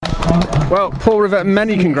Well, Paul Rivett,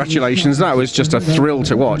 many congratulations. That was just a thrill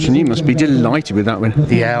to watch, and you must be delighted with that win.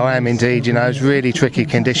 Yeah, I am indeed. You know, it's really tricky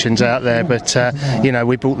conditions out there, but you know,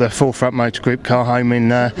 we brought the Forefront Motor Group car home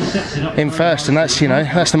in first, and that's, you know,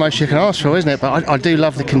 that's the most you can ask for, isn't it? But I do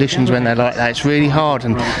love the conditions when they're like that. It's really hard,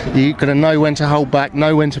 and you've got to know when to hold back,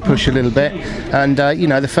 know when to push a little bit. And you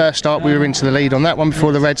know, the first start we were into the lead on that one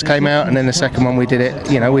before the Reds came out, and then the second one we did it.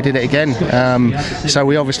 You know, we did it again. So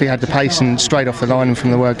we obviously had the pace and straight off the line and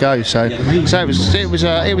from the word go. So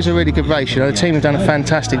it was a really good race. You know, the team have done a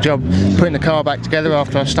fantastic job putting the car back together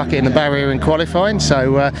after I stuck it in the barrier in qualifying.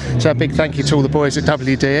 So a big thank you to all the boys at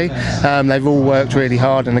WDE. They've all worked really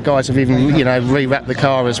hard, and the guys have even, you know, rewrapped the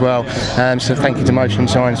car as well. So thank you to Motion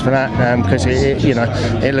Science for that, because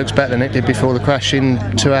it looks better than it did before the crash in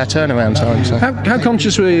 2 hour turnaround time. So. How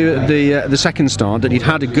conscious were you at the second start that you'd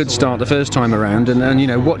had a good start the first time around, and you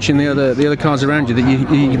know, watching the other cars around you,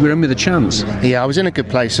 that you were in with a chance? Yeah, I was in a good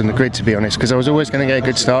place on the grid, to be honest, because I was always going to get a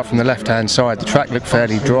good start from the left-hand side. The track looked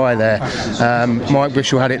fairly dry there. Mike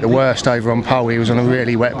Brishall had it the worst over on pole. He was on a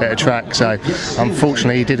really wet bit of track, so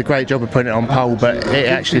unfortunately he did a great job of putting it on pole, but it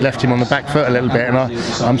actually left him on the back foot a little bit, and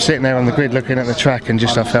I'm sitting there on the grid looking at the track, and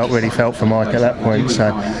just I really felt for Mike at that point. So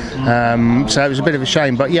it was a bit of a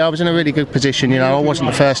shame, but yeah, I was in a really good position. You know, I wasn't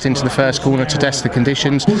the first into the first corner to test the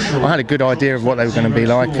conditions. I had a good idea of what they were going to be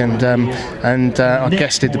like, and I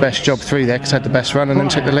guess did the best job through there because I had the best run, and then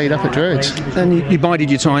took the lead up at Druids. And you bided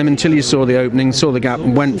your time until you saw the opening, saw the gap,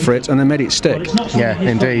 and went for it, and then made it stick. Yeah,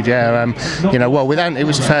 indeed. Yeah, you know, well, it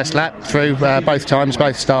was the first lap through both times,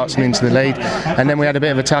 both starts and into the lead, and then we had a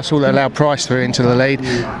bit of a tussle that allowed Price through into the lead,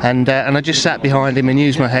 and I just sat behind him and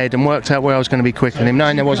used my head and worked out where I was going to be quicker than him,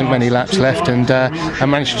 knowing there wasn't many laps left, and I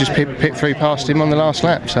managed to just pit through past him on the last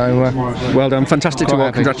lap. So well done, fantastic to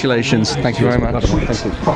watch. Congratulations. Thank you very much. Thank you.